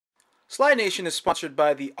Sly Nation is sponsored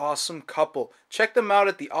by The Awesome Couple. Check them out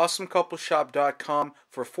at theawesomecoupleshop.com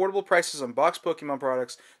for affordable prices on boxed Pokemon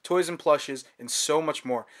products, toys and plushes, and so much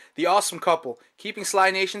more. The Awesome Couple, keeping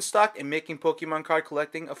Sly Nation stocked and making Pokemon card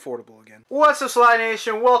collecting affordable again. What's up, Sly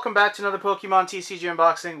Nation? Welcome back to another Pokemon TCG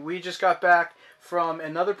unboxing. We just got back from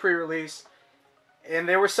another pre-release, and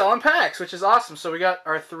they were selling packs, which is awesome. So we got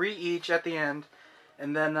our 3 each at the end,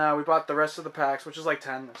 and then we bought the rest of the packs, which is like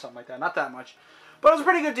 10 or something like that. Not that much. But it was a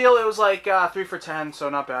pretty good deal. It was like 3 for 10, so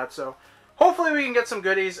not bad. So hopefully we can get some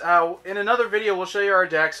goodies. In another video, we'll show you our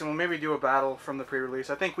decks, and we'll maybe do a battle from the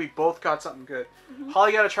pre-release. I think we both got something good.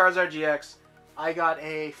 Holly got a Charizard GX. I got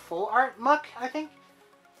a Full Art Muck, I think.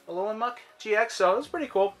 Alolan Muck GX, so it was pretty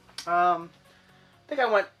cool. I think I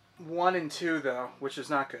went 1 and 2, though, which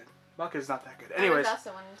is not good. Muck is not that good. Anyways. I was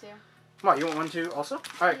also 1 and 2. Come on, you want 1 and 2 also?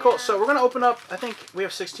 Alright, cool. So we're going to open up, I think we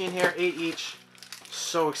have 16 here, 8 each.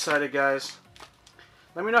 So excited, guys.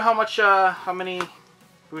 Let me know how many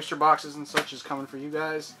booster boxes and such is coming for you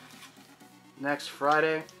guys next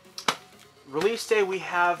Friday. Release day, we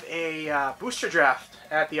have a booster draft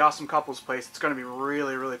at the Awesome Couples place. It's going to be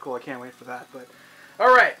really, really cool. I can't wait for that. But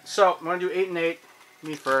all right, so I'm going to do 8 and 8.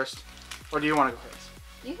 Me first. Or do you want to go first?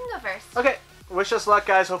 You can go first. Okay. Wish us luck,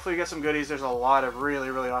 guys. Hopefully we get some goodies. There's a lot of really,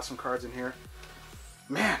 really awesome cards in here.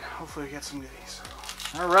 Man, hopefully we get some goodies.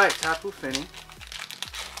 All right, Tapu Fini.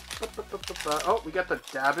 Oh, we got the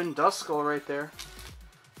Dabbin Duskull right there.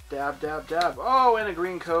 Dab, dab, dab. Oh, and a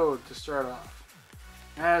green code to start off.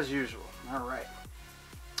 As usual. Alright.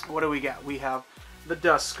 What do we got? We have the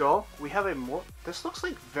Duskull. We have a more... This looks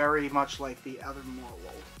like very much like the other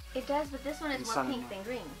Morlold. It does, but this one is more pink than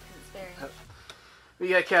green. Because it's very... We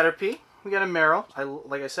got Caterpie. We got a Meryl.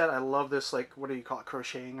 Like I said, I love this, like, what do you call it?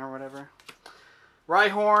 Crocheting or whatever.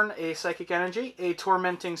 Rhyhorn, a Psychic Energy, a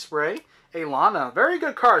Tormenting Spray, a Lana. Very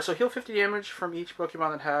good card. So heal 50 damage from each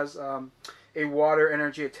Pokemon that has a water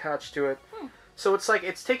energy attached to it. So it's like,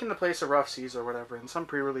 it's taking the place of Rough Seas or whatever. And some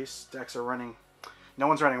pre-release decks are running, no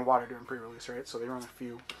one's running water during pre-release, right? So they run a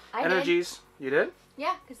few energies. Did. You did?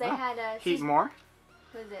 Yeah, because they had a... Heatmor.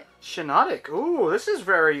 What is it? Shiinotic. Ooh, this is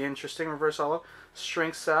very interesting. Reverse Holo.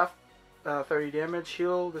 Strength Staff, 30 damage.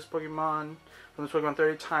 Heal this Pokemon... From this Pokemon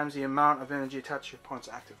 30 times the amount of energy attached to your opponent's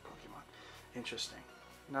active Pokemon. Interesting.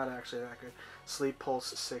 Not actually that good. Sleep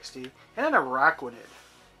Pulse 60. And an Araquanid.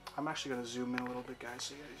 I'm actually going to zoom in a little bit, guys,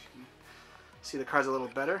 so you guys can see the cards a little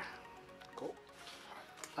better. Cool.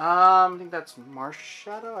 I think that's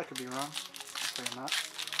Marshadow. I could be wrong. Hopefully not.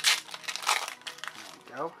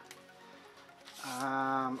 There we go.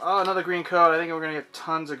 Oh, another green code. I think we're going to get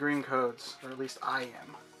tons of green codes. Or at least I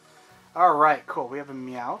am. Alright, cool. We have a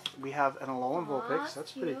Meowth. We have an Alolan Vulpix.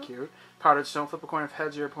 That's pretty cute. Powdered Snow. Flip a coin of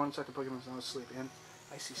heads. Your opponent's active Pokemon is not asleep. And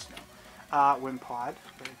Icy Snow. Wimpod.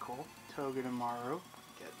 Very cool. Togedemaru.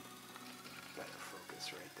 Get better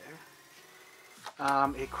focus right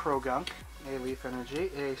there. A Krogunk. A Leaf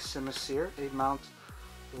Energy. A Simisear. A Mount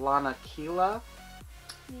Lanakila.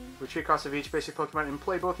 Retreat cost of each basic Pokemon in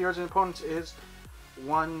play both yours and opponent's is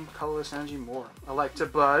 1 colorless energy more.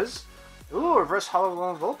 Electabuzz. Ooh, Reverse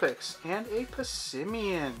Holo Vulpix. And a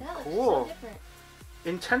Passimian. That looks cool. so different.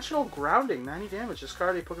 Intentional Grounding. 90 damage.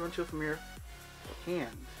 Discard a Pokemon tool from your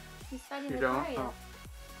hand. He's fighting You the don't? Lucario.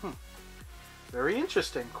 Oh. Very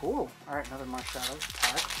interesting. Cool. Alright, another Marshadow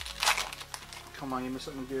attack. Come on, give me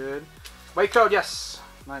something good. White code, yes.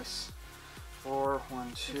 Nice. 4,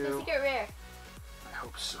 1, 2. It's a secret rare. I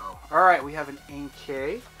hope so. Alright, we have an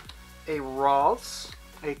Inkay, a Ralts,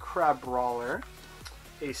 a Crabrawler,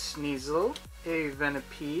 a Sneasel, a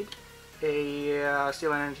Venipede, a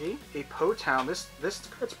Steel Energy, a Potown. This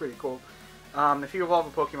card's pretty cool. If you evolve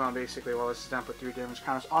a Pokemon, basically, while this is down, put 3 damage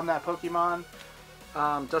counters on that Pokemon.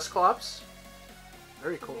 Dusclops.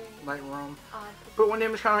 Very cool. Light Roam. Put 1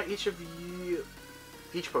 damage counter on each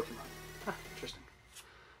Pokemon. Huh, interesting.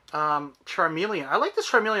 Charmeleon. I like this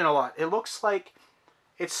Charmeleon a lot. It looks like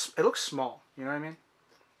it looks small. You know what I mean?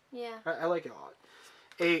 Yeah. I like it a lot.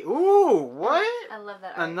 Ooh, what? I love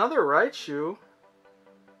that art. Another Raichu.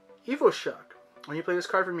 EvoShock. When you play this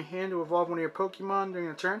card from your hand to evolve one of your Pokemon during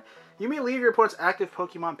a turn, you may leave your opponent's active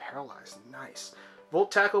Pokemon paralyzed. Nice.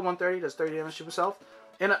 Volt Tackle 130 does 30 damage to himself.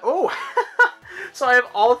 And so I have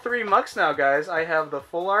all 3 Mucks now, guys. I have the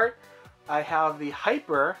Full Art, I have the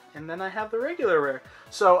Hyper, and then I have the regular rare.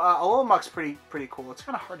 So Alolan Muck's pretty cool. It's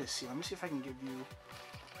kind of hard to see. Let me see if I can give you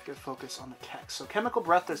good focus on the text. So Chemical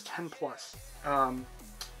Breath does 10 plus.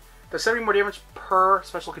 Does 70 more damage per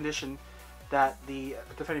special condition that the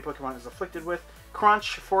defending Pokemon is afflicted with.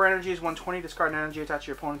 Crunch, 4 energies, 120, discard an energy attached to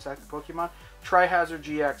your opponent's active Pokemon. Trihazard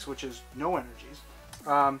GX, which is no energies.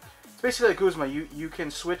 It's basically like Guzma. You can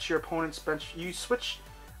switch your opponent's bench. You switch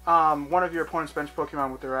one of your opponent's bench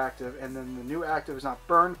Pokemon with their active, and then the new active is not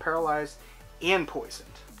burned, paralyzed, and poisoned.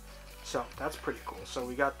 So that's pretty cool. So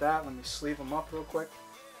we got that. Let me sleeve them up real quick.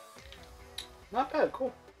 Not bad.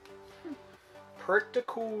 Cool. Pretty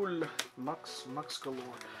cool. Mux galore.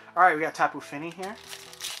 All right, we got Tapu Fini here.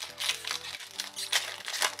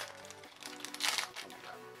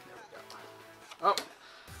 Oh,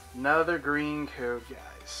 another green code,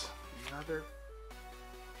 guys. Another.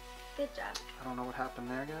 Good job. I don't know what happened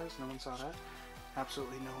there, guys. No one saw that.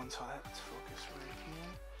 Absolutely no one saw that. Let's focus right here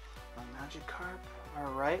on Magikarp.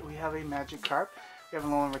 Alright, we have a Magikarp. We have a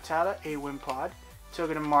Alolan Rattata, a Wimpod,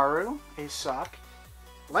 Togedemaru, a Sock,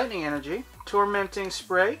 Lightning Energy, Tormenting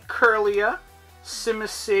Spray, Kirlia,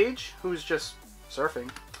 Simisage, who's just surfing,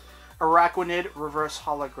 Araquanid Reverse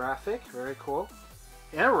Holographic, very cool,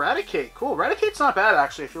 and Eradicate. Cool. Eradicate's not bad,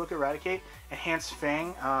 actually. If you look at Eradicate, Enhanced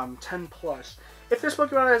Fang, 10 plus. If this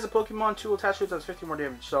Pokemon has a Pokemon tool attached to it, it does 50 more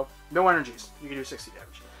damage. So, no energies. You can do 60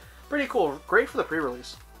 damage. Pretty cool. Great for the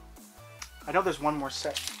pre-release. I know there's one more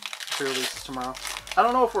set pre-releases tomorrow. I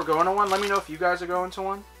don't know if we're going to one. Let me know if you guys are going to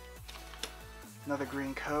one. Another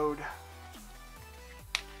green code.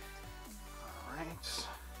 Alright.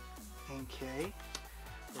 Inkay.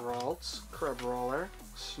 Ralts. Crabrawler.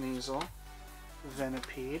 Sneasel.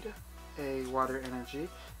 Venipede. A Water Energy.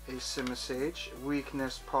 A Simisage.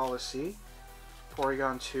 Weakness Policy.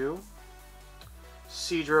 Porygon 2.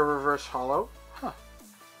 Seadra Reverse Hollow. Huh.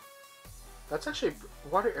 That's actually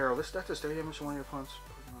Water Arrow. This deck does 30 damage to one of your opponent's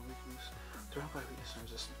Pokemon weakness. Thrown by weakness and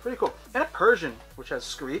resistance. Pretty cool. And a Persian, which has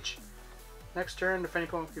Screech. Next turn,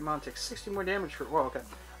 defending Pokemon takes 60 more damage for. Whoa, okay.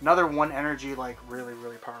 Another one energy, like really,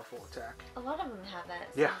 really powerful attack. A lot of them have that.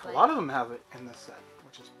 Yeah, a lot of them have it in this set,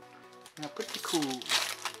 which is pretty cool.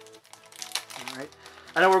 Alright.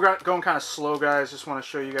 I know we're going kind of slow, guys. Just want to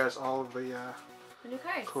show you guys all of the new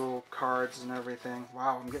cards. Cool cards and everything.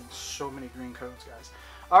 Wow, I'm getting so many green codes, guys.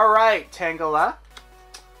 Alright, Tangela,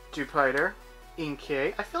 Dewpider,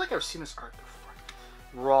 Inkay. I feel like I've seen this art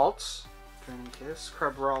before. Ralts, Draining Kiss,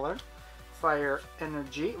 Crabrawler, Fire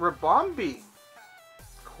Energy, Ribombee.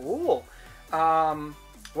 Cool.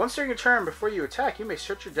 Once during your turn, before you attack, you may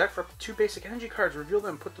search your deck for up to 2 basic energy cards, reveal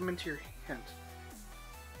them, and put them into your hand.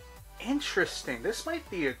 Interesting. This might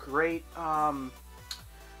be a great,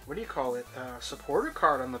 what do you call it? Supporter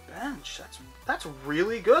card on the bench. That's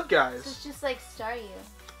really good, guys. So it's just like Star You.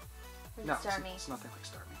 No, Starmie. It's nothing like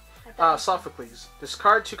Starmie. Sophocles.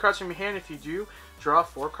 Discard 2 cards from your hand. If you do, draw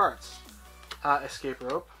 4 cards. Escape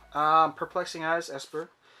Rope. Perplexing Eyes, Esper.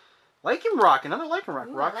 Lycanroc, another Lycanroc.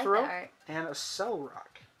 Ooh, Rock I like Throw. that art. And a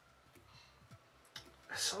Cellrock.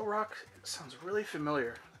 A Cellrock sounds really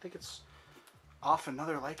familiar. I think it's off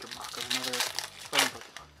another Lycanroc or another fighting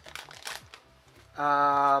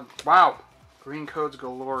Pokemon. Wow. Green codes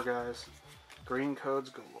galore, guys. Green codes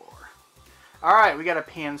galore. Alright, we got a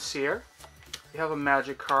Pansear. We have a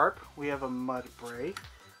Magikarp. We have a Mudbray.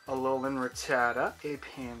 A Alolan Rattata. A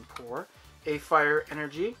Panpour. A Fire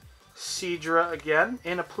Energy. Seadra again.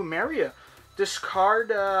 And a Plumeria. Discard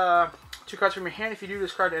 2 cards from your hand. If you do,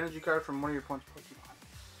 discard an energy card from one of your opponent's Pokemon.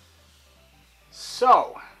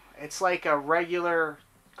 So, it's like a regular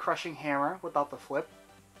Crushing Hammer without the flip.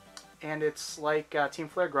 And it's like Team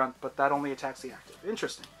Flare Grunt, but that only attacks the active.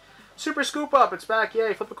 Interesting. Super Scoop Up, it's back.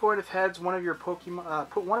 Yay! Flip a coin if heads. One of your Pokemon,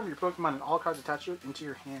 put one of your Pokemon and all cards attached to it into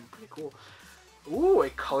your hand. Pretty cool. Ooh, a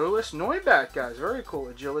colorless Noibat, guys. Very cool.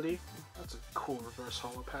 Agility. That's a cool reverse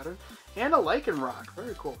holo pattern. And a Lycanroc.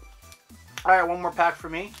 Very cool. All right, one more pack for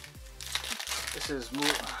me. This is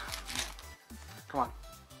come on.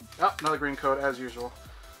 Oh, another green code as usual.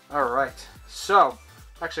 All right. So,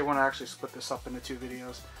 actually, I want to split this up into 2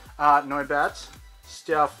 videos. Noibat,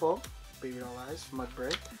 Stuffle, Baby Doll Eyes,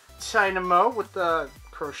 Mudbray, Dynamo with the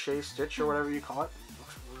crochet stitch or whatever you call it.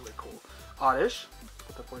 Looks really cool. Oddish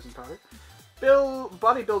with the poison powder.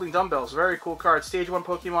 Bodybuilding Dumbbells, very cool card. Stage 1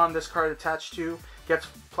 Pokemon, this card attached to gets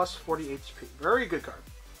plus 40 HP. Very good card.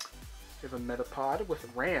 We have a Metapod with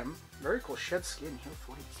Ram. Very cool. Shed Skin, heal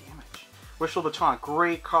 40 damage. Whistle the Taunt,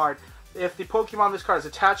 great card. If the Pokemon this card is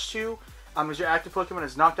attached to, as your active Pokemon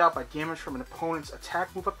is knocked out by damage from an opponent's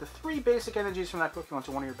attack, move up to 3 basic energies from that Pokemon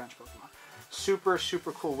to one of your bench Pokemon. Super,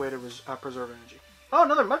 super cool way to preserve energy. Oh,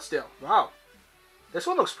 another Mudsdale. Wow. This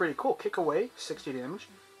one looks pretty cool. Kick Away, 60 damage.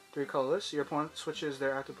 3 colorless. Your opponent switches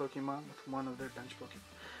their active Pokemon with one of their bench Pokemon.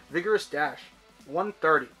 Vigorous Dash,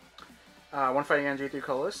 130. 1 fighting energy, 3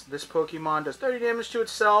 colorless. This Pokemon does 30 damage to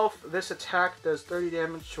itself. This attack does 30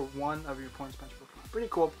 damage to one of your opponent's bench Pokemon. Pretty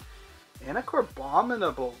cool. And a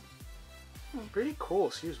Corbominable. Pretty cool,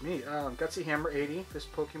 excuse me. Gutsy Hammer, 80. This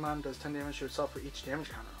Pokemon does 10 damage to itself for each damage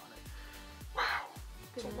counter on it. Wow.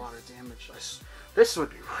 That's a lot of damage. This would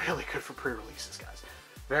be really good for pre-releases, guys.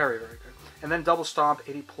 Very, very good. And then Double Stomp,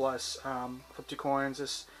 80 plus, flip 2 coins.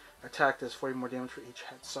 This attack does 40 more damage for each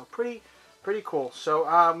head. So pretty cool. So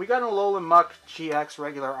we got an Alolan Muck GX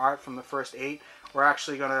regular art from the first 8. We're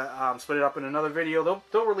actually going to split it up in another video.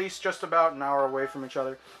 They'll release just about an hour away from each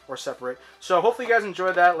other or separate. So hopefully you guys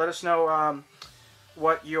enjoyed that. Let us know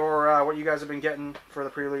what you guys have been getting for the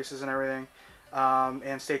pre-releases and everything.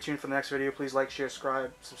 And stay tuned for the next video. Please like, share,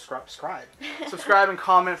 subscribe, and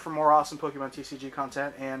comment for more awesome Pokemon TCG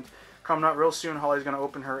content. And coming up real soon, Holly's going to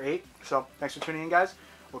open her 8. So thanks for tuning in, guys.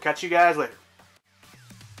 We'll catch you guys later.